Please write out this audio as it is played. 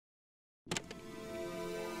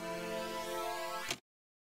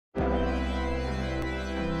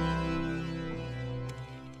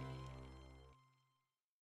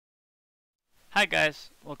Hi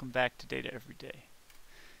guys, welcome back to Data Every Day.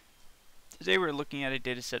 Today we're looking at a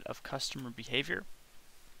dataset of customer behavior.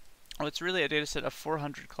 Well, it's really a dataset of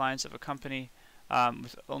 400 clients of a company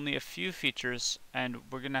with only a few features, and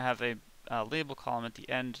we're going to have a label column at the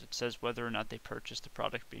end that says whether or not they purchased the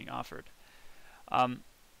product being offered.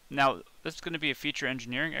 Now, this is going to be a feature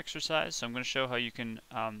engineering exercise, so I'm going to show how you can,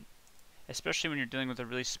 especially when you're dealing with a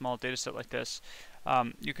really small dataset like this,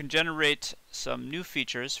 you can generate some new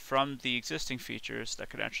features from the existing features that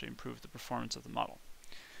could actually improve the performance of the model.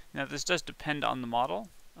 Now, this does depend on the model.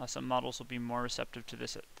 Some models will be more receptive to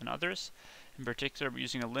this than others. In particular, we're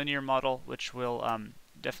using a linear model, which will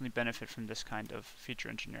definitely benefit from this kind of feature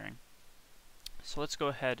engineering. So let's go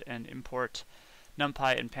ahead and import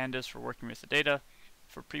NumPy and pandas for working with the data.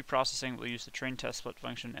 For pre-processing, we'll use the train test split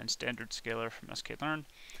function and standard scaler from sklearn,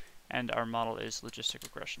 and our model is logistic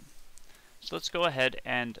regression. So let's go ahead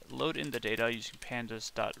and load in the data using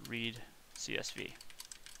pandas.read CSV.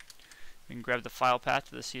 We can grab the file path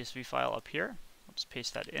to the CSV file up here. We'll just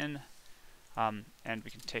paste that in, and we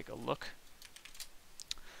can take a look.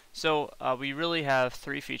 So we really have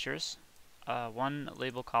three features, one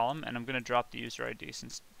label column, and I'm going to drop the user ID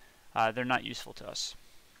since they're not useful to us.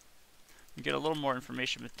 We get a little more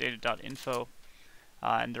information with data.info,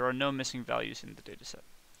 and there are no missing values in the dataset.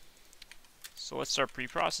 So let's start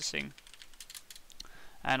pre-processing,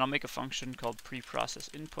 and I'll make a function called preprocess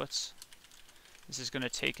inputs. This is going to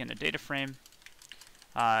take in a data frame.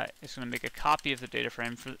 It's going to make a copy of the data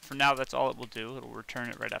frame. For now, that's all it will do. It will return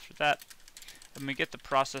it right after that. And we get the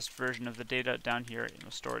processed version of the data down here, and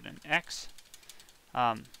we'll store it in X.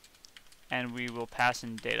 And we will pass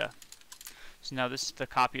in data. So now this is the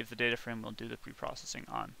copy of the data frame we'll do the pre-processing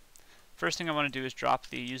on. First thing I want to do is drop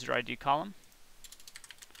the user ID column,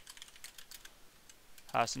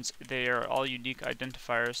 since they are all unique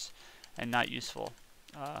identifiers and not useful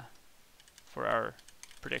for our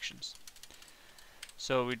predictions.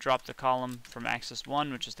 So we drop the column from axis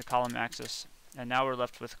 1, which is the column axis, and now we're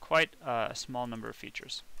left with quite a small number of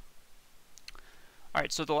features.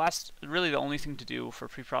 Alright, so really the only thing to do for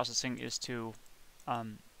pre-processing is to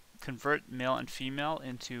convert male and female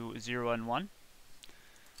into 0 and 1.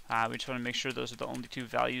 We just want to make sure those are the only two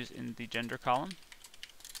values in the gender column.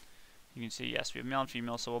 You can see, yes, we have male and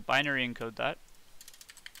female, so we'll binary encode that.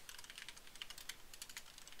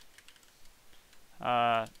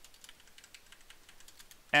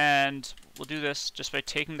 And we'll do this just by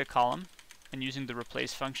taking the column and using the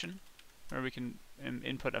replace function, where we can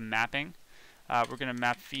input a mapping. We're going to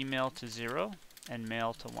map female to 0 and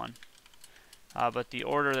male to 1. But the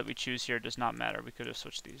order that we choose here does not matter. We could have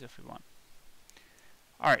switched these if we want.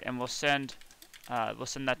 Alright, and we'll send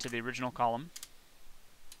that to the original column.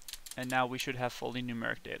 And now we should have fully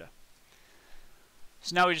numeric data.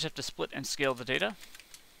 So now we just have to split and scale the data.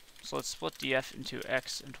 So let's split df into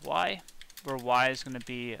x and y, where y is going to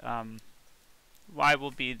be y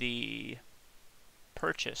will be the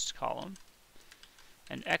purchased column,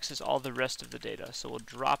 and x is all the rest of the data. So we'll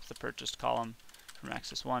drop the purchased column from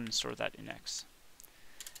axis 1 and store that in x.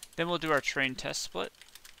 Then we'll do our train test split.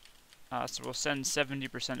 So we'll send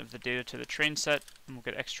 70% of the data to the train set, and we'll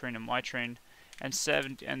get x train and y train, and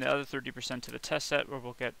the other 30% to the test set, where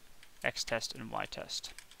we'll get x test and y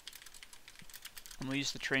test. And we'll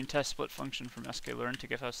use the train test split function from sklearn to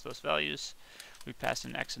give us those values. We pass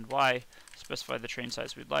in x and y, specify the train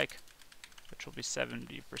size we'd like, which will be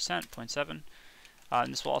 70%, 0.7.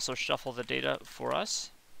 And this will also shuffle the data for us,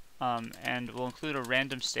 and we'll include a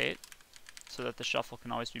random state so that the shuffle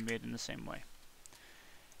can always be made in the same way.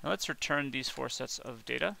 Now let's return these four sets of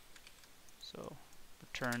data. So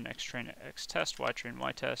return x train, x test, y train,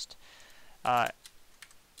 y test, and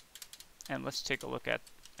let's take a look at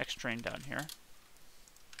x train down here.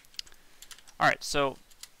 Alright, so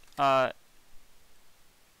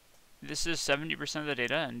this is 70% of the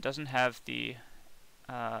data and doesn't have the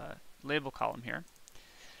label column here.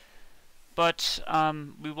 But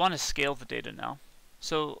we want to scale the data now.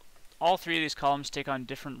 So all three of these columns take on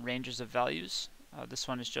different ranges of values. This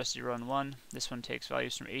one is just 0 and 1. This one takes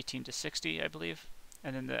values from 18 to 60, I believe.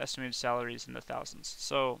 And then the estimated salary is in the thousands.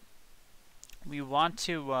 So we want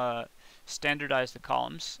to standardize the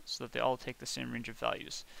columns so that they all take the same range of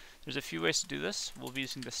values. There's a few ways to do this. We'll be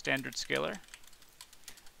using the standard scaler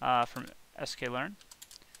from sklearn.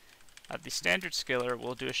 The standard scaler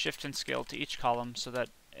will do a shift and scale to each column so that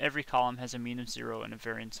every column has a mean of 0 and a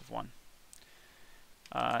variance of 1.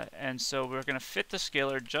 And so we're going to fit the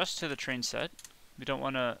scaler just to the train set. We don't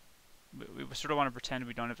want to. We sort of want to pretend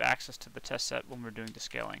we don't have access to the test set when we're doing the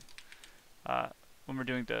scaling, when we're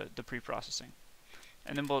doing the pre-processing.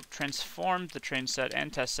 And then we'll transform the train set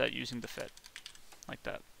and test set using the fit, like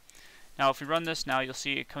that. Now if we run this now, you'll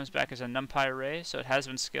see it comes back as a NumPy array, so it has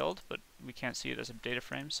been scaled, but we can't see it as a data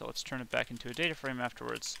frame, so let's turn it back into a data frame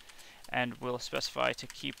afterwards, and we'll specify to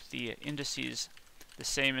keep the indices the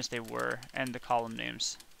same as they were, and the column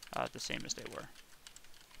names the same as they were.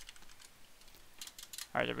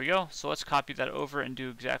 Alright, there we go. So let's copy that over and do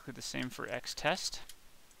exactly the same for xtest.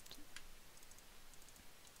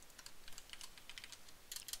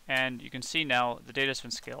 And you can see now the data's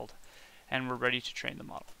been scaled, and we're ready to train the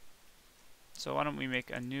model. So why don't we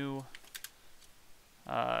make a new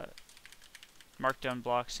markdown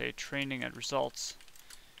block, say training and results,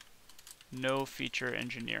 no feature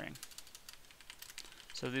engineering.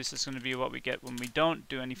 So this is going to be what we get when we don't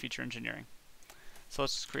do any feature engineering. So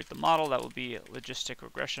let's create the model. That will be logistic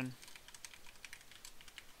regression.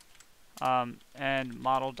 And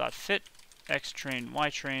model.fit xtrain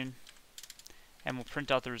ytrain, and we'll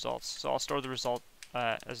print out the results. So I'll store the result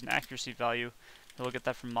as an accuracy value. We'll get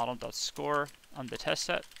that from model.score on the test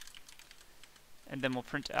set, and then we'll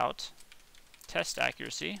print out test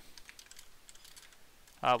accuracy.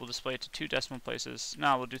 We'll display it to 2 decimal places.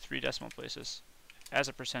 No, we'll do 3 decimal places as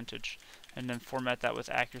a percentage, and then format that with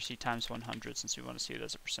accuracy times 100 since we want to see it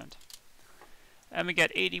as a percent. And we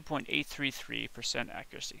get 80.833%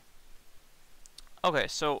 accuracy. Okay,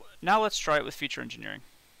 so now let's try it with feature engineering.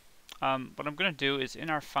 What I'm going to do is in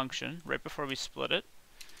our function, right before we split it,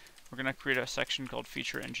 we're going to create a section called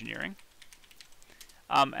feature engineering.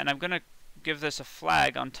 And I'm going to give this a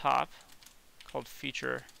flag on top called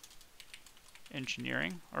feature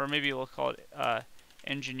engineering, or maybe we'll call it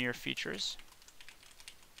engineer features.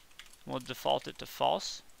 We'll default it to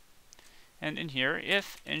false. And in here,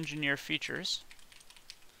 if engineer features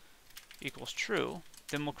equals true,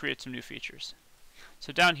 then we'll create some new features.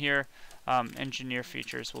 So down here, engineer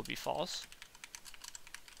features will be false.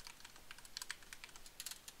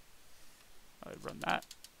 I run that.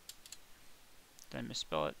 Did I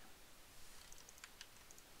misspell it?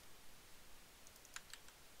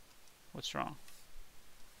 What's wrong?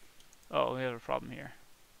 Oh, we have a problem here.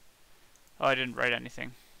 Oh, I didn't write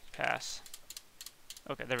anything. Pass.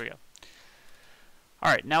 Okay, there we go.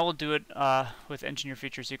 Alright, now we'll do it with engineer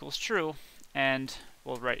features equals true, and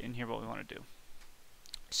we'll write in here what we want to do.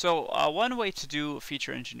 So one way to do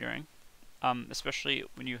feature engineering, especially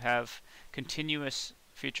when you have continuous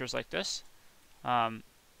features like this,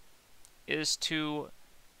 is to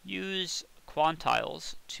use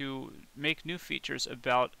quantiles to make new features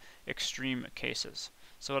about extreme cases.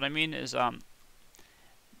 So what I mean is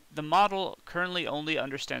the model currently only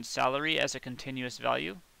understands salary as a continuous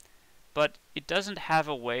value, but it doesn't have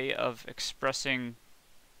a way of expressing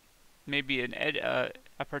maybe a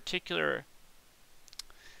particular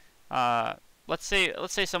let's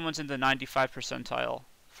say someone's in the 95th percentile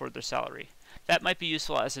for their salary. That might be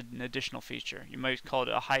useful as an additional feature. You might call it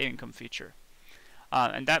a high income feature.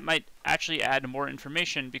 And that might actually add more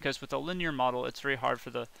information, because with a linear model it's very hard for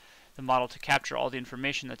the model to capture all the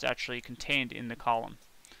information that's actually contained in the column,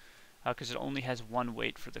 because it only has one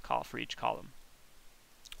weight for each column.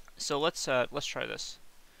 So let's try this.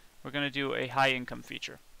 We're going to do a high income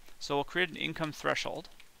feature. So we'll create an income threshold,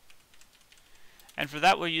 and for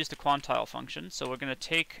that we'll use the quantile function. So we're going to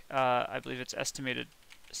take, I believe it's estimated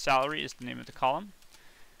salary is the name of the column,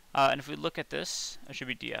 and if we look at this, it should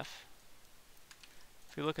be df.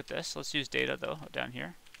 If we look at this, let's use data though down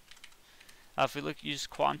here. If we use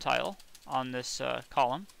quantile on this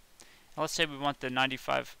column, and let's say we want the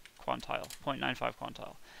 95 quantile, 0.95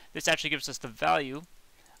 quantile. This actually gives us the value,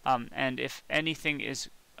 and if anything is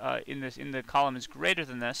in the column is greater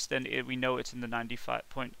than this, then we know it's in the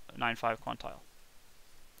 95.95 quantile.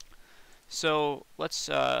 So let's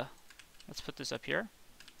put this up here.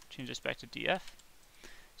 Change this back to df.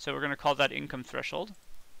 So we're going to call that income threshold,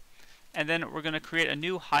 and then we're going to create a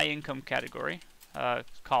new high income category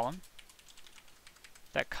column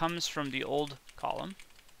that comes from the old column,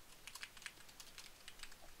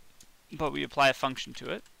 but we apply a function to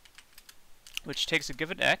it, which takes a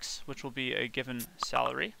given x, which will be a given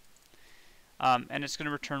salary, and it's going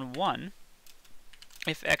to return 1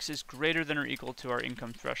 if x is greater than or equal to our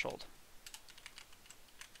income threshold,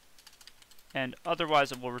 and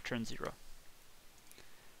otherwise it will return 0.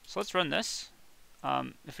 So let's run this.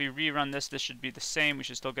 If we rerun this, this should be the same. We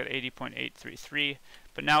should still get 80.833,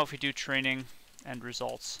 but now if we do training and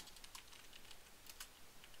results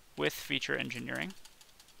with feature engineering,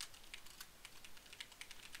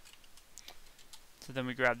 so then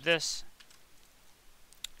we grab this,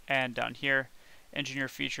 and down here, engineer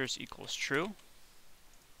features equals true.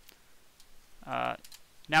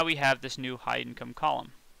 Now we have this new high income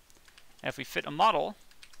column. And if we fit a model,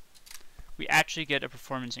 we actually get a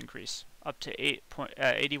performance increase up to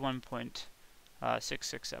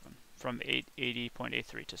 81.667 from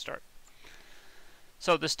 80.83 to start.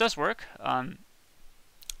 So this does work.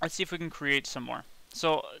 Let's see if we can create some more.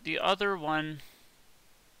 So the other one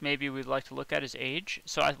maybe we'd like to look at is age.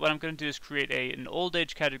 So what I'm going to do is create an old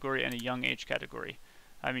age category and a young age category.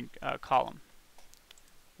 Column,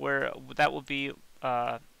 where that will be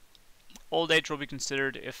old age will be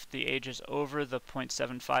considered if the age is over the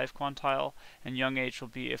 0.75 quantile, and young age will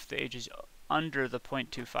be if the age is under the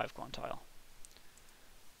 0.25 quantile.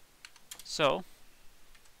 So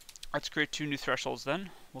let's create two new thresholds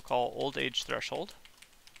then. We'll call old age threshold,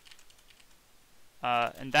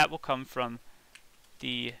 and that will come from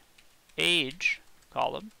the age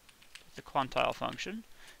column, the quantile function,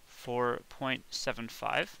 for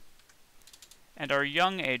 0.75, and our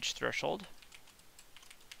young age threshold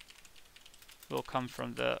will come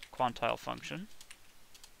from the quantile function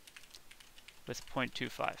with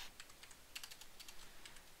 0.25.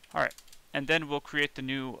 Alright, and then we'll create the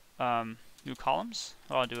new columns.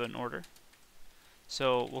 I'll do it in order.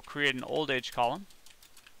 So we'll create an old age column,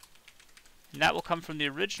 and that will come from the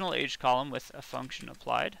original age column with a function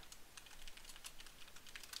applied,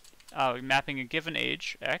 mapping a given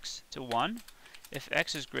age, x, to 1, if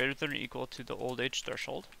x is greater than or equal to the old age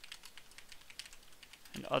threshold,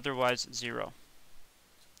 and otherwise 0.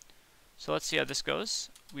 So let's see how this goes.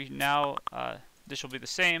 We now, this will be the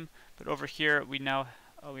same, but over here we now,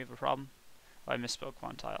 we have a problem. Oh, I misspoke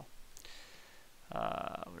quantile.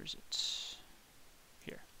 Where is it?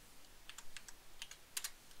 Here.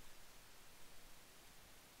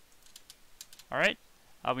 Alright,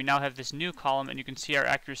 we now have this new column, and you can see our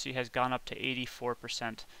accuracy has gone up to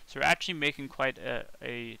 84%. So we're actually making quite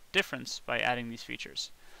a difference by adding these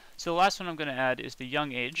features. So the last one I'm going to add is the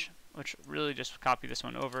young age, which really just copy this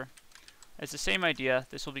one over. It's the same idea.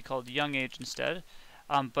 This will be called young age instead.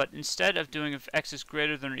 But instead of doing if x is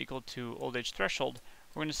greater than or equal to old age threshold,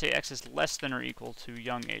 we're going to say x is less than or equal to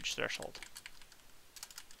young age threshold.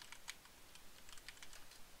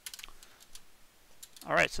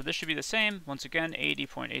 Alright, so this should be the same. Once again,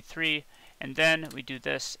 80.83, and then we do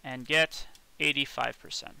this and get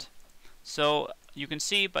 85%. So you can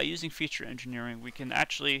see by using feature engineering, we can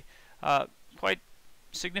actually quite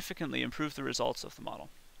significantly improve the results of the model.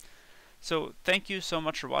 So thank you so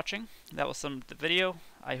much for watching. That was some of the video.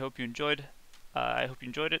 I hope you enjoyed.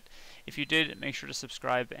 it. If you did, make sure to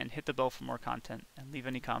subscribe and hit the bell for more content, and leave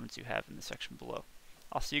any comments you have in the section below.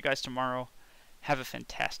 I'll see you guys tomorrow. Have a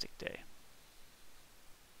fantastic day.